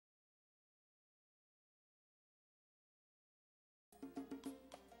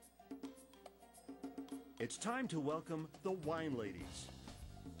It's time to welcome the Wine Ladies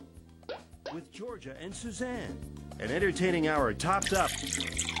with Georgia and Suzanne. An entertaining hour topped up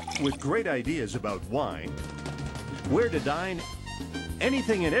with great ideas about wine, where to dine,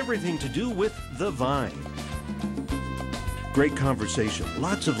 anything and everything to do with the vine. Great conversation,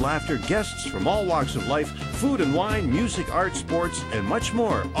 lots of laughter, guests from all walks of life, food and wine, music, art, sports, and much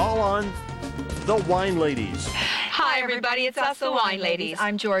more, all on the Wine Ladies. Hi everybody, it's us, the Wine Ladies.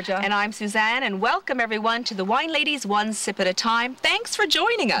 I'm Georgia. And I'm Suzanne, and welcome everyone to the Wine Ladies One Sip at a Time. Thanks for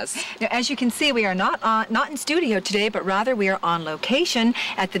joining us. Now, as you can see, we are not in studio today, but rather we are on location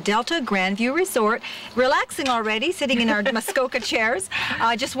at the Delta Grandview Resort, relaxing already, sitting in our Muskoka chairs,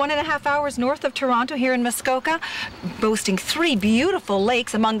 just 1.5 hours north of Toronto here in Muskoka, boasting 3 beautiful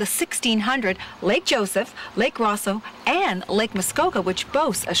lakes among the 1,600, Lake Joseph, Lake Rosso, and Lake Muskoka, which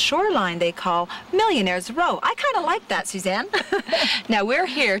boasts a shoreline they call Millionaire's Row. I kind of like that, Suzanne. Now we're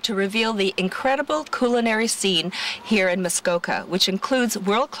here to reveal the incredible culinary scene here in Muskoka, which includes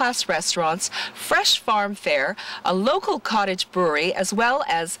world-class restaurants, fresh farm fare, a local cottage brewery, as well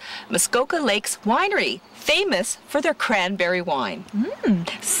as Muskoka Lakes Winery, famous for their cranberry wine.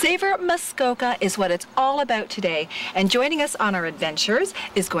 Savor Muskoka is what it's all about today. And joining us on our adventures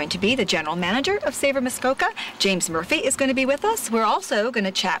is going to be the general manager of Savor Muskoka. James Murphy is going to be with us. We're also going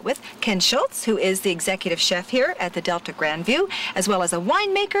to chat with Ken Schultz, who is the executive chef here at the Delta Grandview, as well as a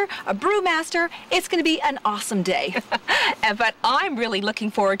winemaker, a brewmaster. It's going to be an awesome day. But I'm really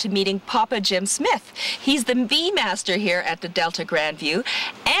looking forward to meeting Papa Jim Smith. He's the bee master here at the Delta Grandview,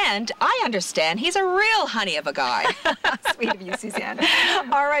 and I understand he's a real honey of a guy. Sweet of you, Suzanne.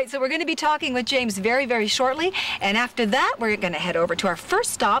 All right, so we're going to be talking with James very, very shortly, and after that, we're going to head over to our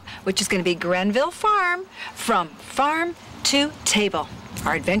first stop, which is going to be Grenville Farm. From farm to table,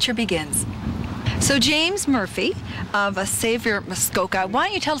 our adventure begins. So James Murphy of Savor Muskoka, why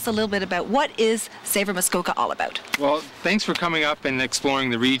don't you tell us a little bit about what is Savor Muskoka all about? Well, thanks for coming up and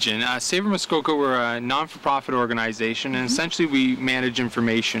exploring the region. Savor Muskoka, we're a non-for-profit organization, and essentially we manage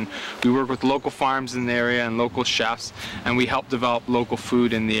information. We work with local farms in the area and local chefs, and we help develop local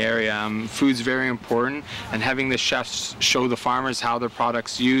food in the area. Food's very important, and having the chefs show the farmers how their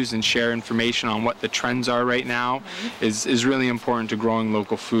products use and share information on what the trends are right now is really important to growing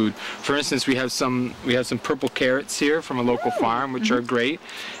local food. For instance, we have some purple carrots here from a local farm, which are great,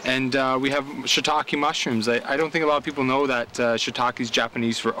 and we have shiitake mushrooms. I don't think a lot of people know that shiitake is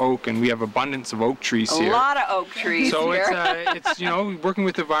Japanese for oak, and we have abundance of oak trees here. A lot of oak trees so here. it's you know, working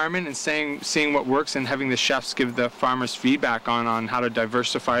with the environment and seeing what works, and having the chefs give the farmers feedback on how to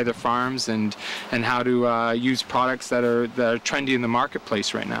diversify their farms and how to use products that are trendy in the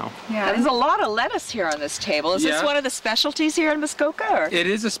marketplace right now. Yeah, there's a lot of lettuce here on this table. Is this one of the specialties here in Muskoka? Or? It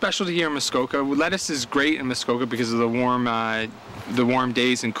is a specialty here in Muskoka. Lettuce is great in Muskoka because of the warm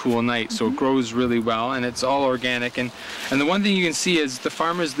days and cool nights, so it grows really well, and it's all organic. And the one thing you can see is the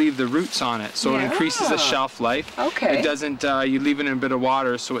farmers leave the roots on it, so it increases the shelf life. Okay. It doesn't. You leave it in a bit of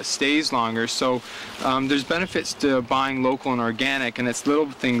water, so it stays longer. So there's benefits to buying local and organic, and it's little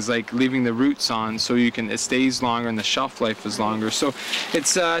things like leaving the roots on, so it stays longer and the shelf life is longer. So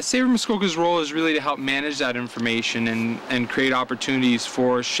it's Savor Muskoka's role is really to help manage that information and create opportunities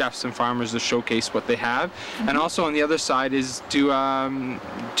for chefs and farmers to showcase what they have, and also on the other side is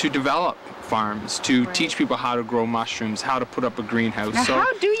to develop farms, to teach people how to grow mushrooms, how to put up a greenhouse. Now,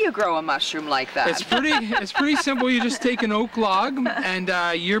 how do you grow a mushroom like that? It's pretty simple. You just take an oak log, and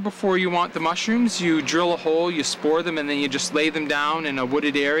a year before you want the mushrooms, you drill a hole, you spore them, and then you just lay them down in a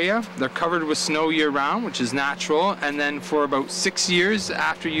wooded area. They're covered with snow year-round, which is natural, and then for about 6 years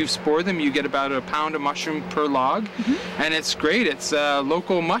after you've spored them, you get about a pound of mushroom per log, and it's great. It's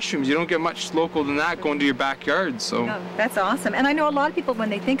local mushrooms. You don't get much local than that going to your backyard. So that's awesome. And I know a lot of people, when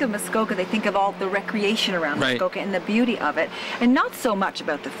they think of Muskoka, they think of all the recreation around Muskoka and the beauty of it, and not so much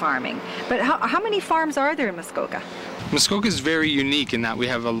about the farming. But how many farms are there in Muskoka? Muskoka is very unique in that we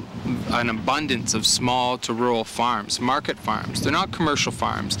have an abundance of small to rural farms, market farms. They're not commercial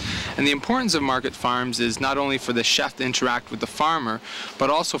farms. And the importance of market farms is not only for the chef to interact with the farmer, but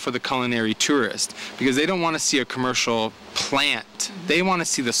also for the culinary tourist, because they don't want to see a commercial plant. They want to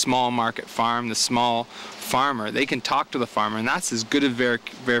see the small market farm, the small farmer. They can talk to the farmer, and that's as good a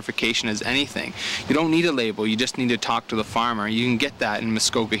verification as anything. You don't need a label, you just need to talk to the farmer. You can get that in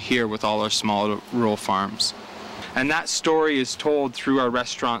Muskoka here with all our small rural farms. And that story is told through our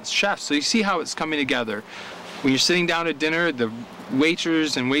restaurant's chefs. So you see how it's coming together. When you're sitting down at dinner, the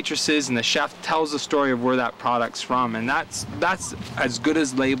waiters and waitresses and the chef tells the story of where that product's from, and that's as good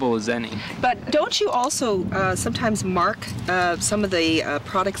as label as any. But don't you also sometimes mark some of the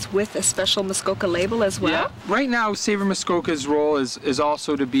products with a special Muskoka label as well? Yeah. Right now, Savor Muskoka's role is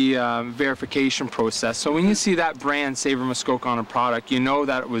also to be a verification process. So when you see that brand Savor Muskoka on a product, you know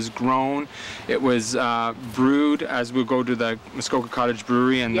that it was grown, it was brewed as we go to the Muskoka Cottage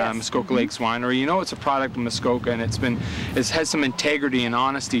Brewery and Muskoka Lakes Winery. You know it's a product of Muskoka, and it has some integrity and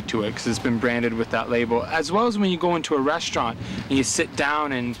honesty to it because it's been branded with that label. As well as when you go into a restaurant and you sit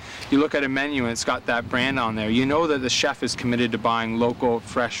down and you look at a menu and it's got that brand on there, you know that the chef is committed to buying local,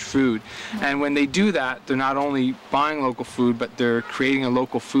 fresh food. And when they do that, they're not only buying local food, but they're creating a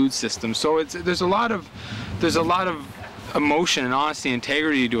local food system. So there's a lot of emotion and honesty and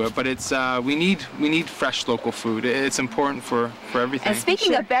integrity to it, but it's we need fresh local food. It's important for everything. And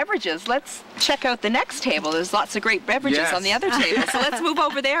speaking of beverages, let's check out the next table. There's lots of great beverages on the other table, so let's move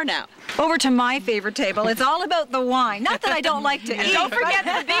over there now. Over to my favorite table. It's all about the wine. Not that I don't like to eat. Don't forget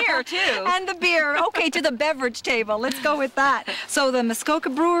the beer, too. And the beer. Okay, to the beverage table. Let's go with that. So the Muskoka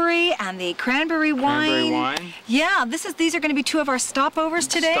Brewery and the cranberry wine. Cranberry wine. Yeah, these are going to be two of our stopovers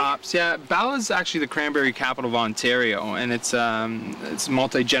today. Stops, yeah. Bella's actually the cranberry capital of Ontario, and it's a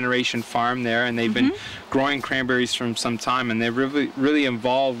multi-generation farm there, and they've been growing cranberries from some time, and they're really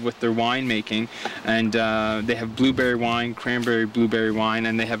involved with their winemaking, and they have blueberry wine, cranberry blueberry wine,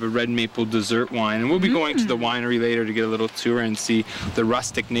 and they have a red maple dessert wine. And we'll be going to the winery later to get a little tour and see the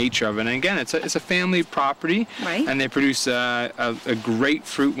rustic nature of it. And again, it's a family property, and they produce a great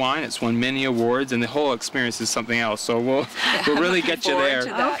fruit wine. It's won many awards, and the whole experience is something else. So we'll really get you there.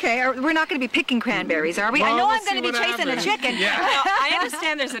 Okay, we're not going to be picking cranberries, are we? Well, I know we'll I'm going to be chasing a chicken. Well, I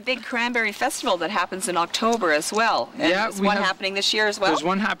understand there's a big cranberry festival that happens in October as well. And there's one happening this year as well? There's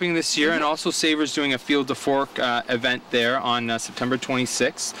one happening this year, and also Savor's doing a Field to Fork event there on September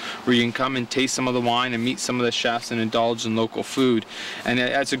 26th, where you can come and taste some of the wine and meet some of the chefs and indulge in local food. And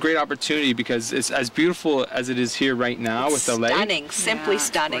it's a great opportunity because it's as beautiful as it is here right now with the lake. Stunning, simply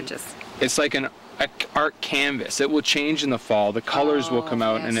stunning. Gorgeous. It's like an art canvas. It will change in the fall. The colors will come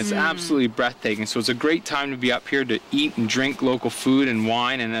out, and it's absolutely breathtaking. So it's a great time to be up here to eat and drink local food and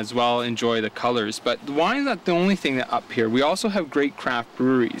wine, and as well enjoy the colors. But the wine is not the only thing that up here. We also have great craft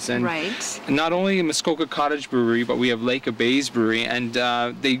breweries, and not only Muskoka Cottage Brewery, but we have Lake of Bays Brewery, and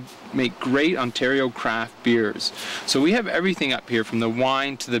they make great Ontario craft beers. So we have everything up here, from the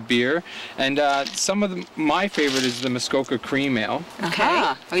wine to the beer, and some of my favorite is the Muskoka Cream Ale.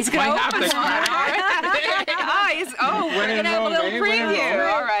 Okay. He's going to open one. We're going to have a little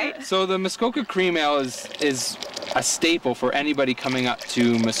preview. All right. So the Muskoka Cream Ale is a staple for anybody coming up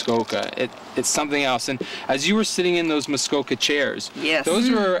to Muskoka. It's something else. And as you were sitting in those Muskoka chairs, those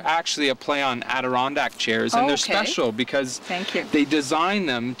were actually a play on Adirondack chairs, and they're special because they designed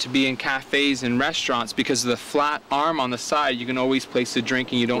them to be in cafes and restaurants because of the flat arm on the side. You can always place a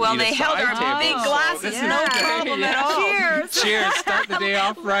drink, and you don't need a side table. Well, they held our big glasses, no problem at all. Cheers. Cheers. Start the day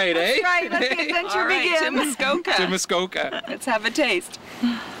off right, eh? That's right. Let the adventure begin. To Muskoka. To Muskoka. Let's have a taste.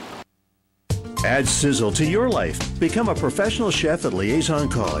 Add sizzle to your life. Become a professional chef at Liaison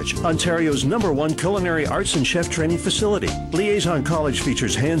College, Ontario's #1 culinary arts and chef training facility. Liaison College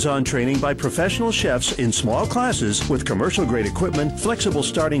features hands-on training by professional chefs in small classes with commercial-grade equipment, flexible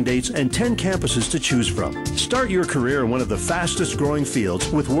starting dates, and 10 campuses to choose from. Start your career in one of the fastest-growing fields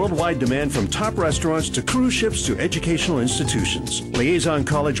with worldwide demand from top restaurants to cruise ships to educational institutions. Liaison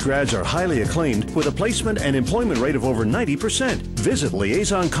College grads are highly acclaimed with a placement and employment rate of over 90%. Visit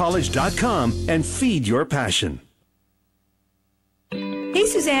liaisoncollege.com and feed your passion. Hey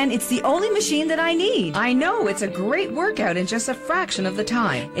Suzanne, it's the only machine that I need. I know, it's a great workout in just a fraction of the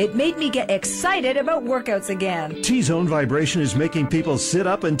time. It made me get excited about workouts again. T-Zone Vibration is making people sit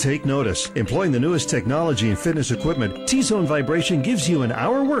up and take notice. Employing the newest technology and fitness equipment, T-Zone Vibration gives you an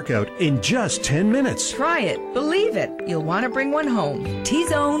hour workout in just 10 minutes. Try it. Believe it. You'll want to bring one home.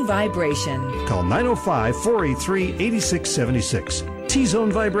 T-Zone Vibration. Call 905-483-8676.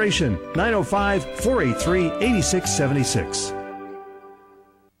 T-Zone Vibration, 905-483-8676.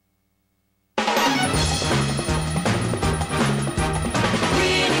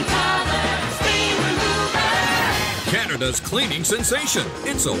 Canada's cleaning sensation.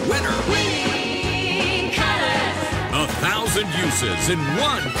 It's a winner. Winning Colors. 1,000 uses in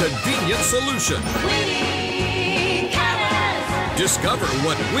one convenient solution. Winning Colors. Discover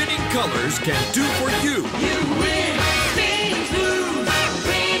what Winning Colors can do for you. You win. Things lose.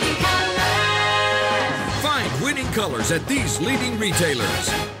 Winning Colors. Find Winning Colors at these leading retailers.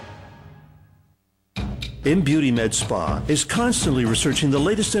 In Beauty Med Spa is constantly researching the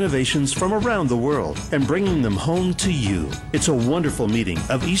latest innovations from around the world and bringing them home to you. It's a wonderful meeting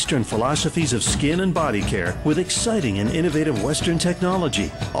of Eastern philosophies of skin and body care with exciting and innovative Western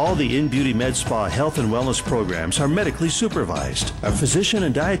technology. All the In Beauty Med Spa health and wellness programs are medically supervised. A physician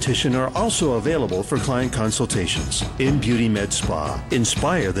and dietitian are also available for client consultations. In Beauty Med Spa.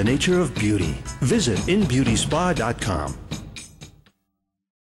 Inspire the nature of beauty. Visit inbeautyspa.com.